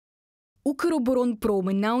Ukроборонпром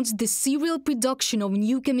announced the serial production of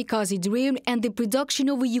new kamikaze drone and the production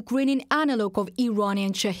of a Ukrainian analog of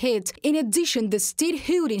Iranian Shahed. In addition, the state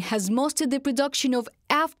holding has mastered the production of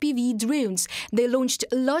FPV drones. They launched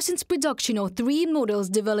licensed production of 3 models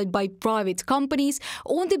developed by private companies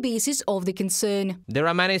on the basis of the concern. There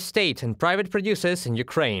are many state and private producers in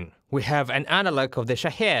Ukraine. We have an analog of the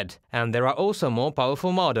Shahed, and there are also more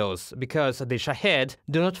powerful models, because the Shahed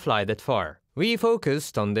do not fly that far. We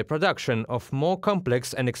focused on the production of more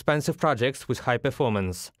complex and expensive projects with high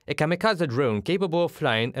performance. A kamikaze drone capable of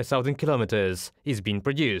flying 1,000 kilometers is being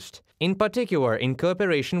produced, in particular in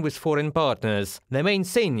cooperation with foreign partners. The main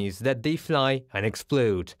thing is that they fly and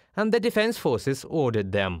explode, and the defense forces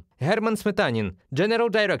ordered them. Herman Smetanin, general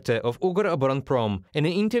director of Ukроборонпром, in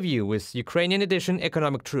an interview with Ukrainian edition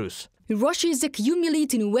Economic Truth. Russia is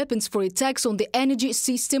accumulating weapons for attacks on the energy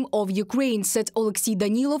system of Ukraine, said Alexei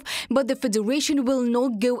Danilov, but the Federation will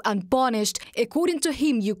not go unpunished. According to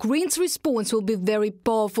him, Ukraine's response will be very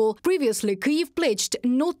powerful. Previously, Kyiv pledged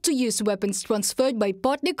not to use weapons transferred by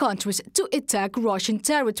partner countries to attack Russian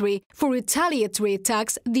territory. For retaliatory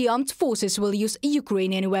attacks, the armed forces will use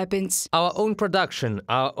Ukrainian weapons. Our own production,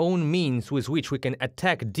 our own means with which we can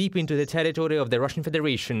attack deep into the territory of the Russian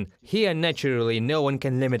Federation. Here, naturally, no one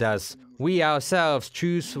can limit us. We ourselves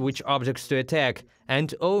choose which objects to attack,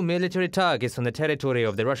 and all military targets on the territory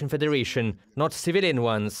of the Russian Federation, not civilian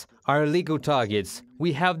ones, are legal targets.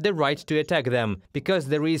 We have the right to attack them, because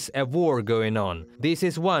there is a war going on. This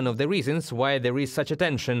is one of the reasons why there is such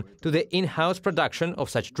attention to the in-house production of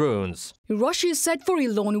such drones. Russia is set for a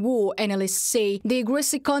long war, analysts say. The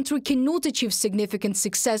aggressor country cannot achieve significant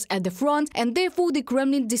success at the front, and therefore the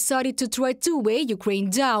Kremlin decided to try to wear Ukraine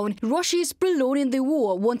down. Russia is prolonging the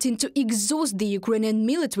war, wanting to exhaust the Ukrainian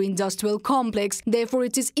military-industrial complex. Therefore,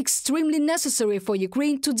 it is extremely necessary for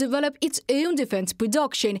Ukraine to develop its own defense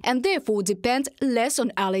production and therefore depend less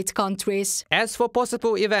on allied countries. As for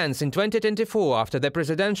possible events in 2024 after the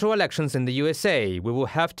presidential elections in the USA, we will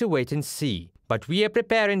have to wait and see. But we are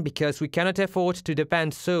preparing because we cannot afford to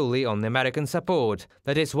depend solely on American support.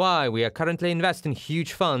 That is why we are currently investing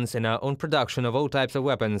huge funds in our own production of all types of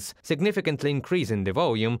weapons, significantly increasing the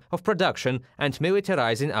volume of production and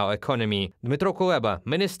militarizing our economy. Dmytro Kuleba,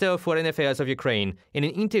 Minister of Foreign Affairs of Ukraine, in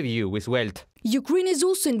an interview with Welt. Ukraine is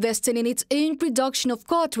also investing in its own production of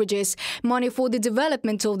cartridges. Money for the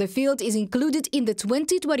development of the field is included in the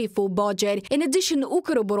 2024 budget. In addition,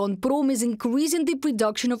 Ukроборонпром is increasing the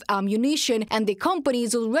production of ammunition, and the company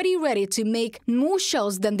is already ready to make more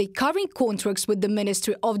shells than the current contracts with the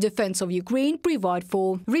Ministry of Defense of Ukraine provide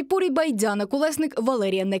for. Reported by Dana Kolesnik,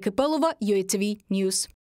 Valeria Nekipelova, UATV News.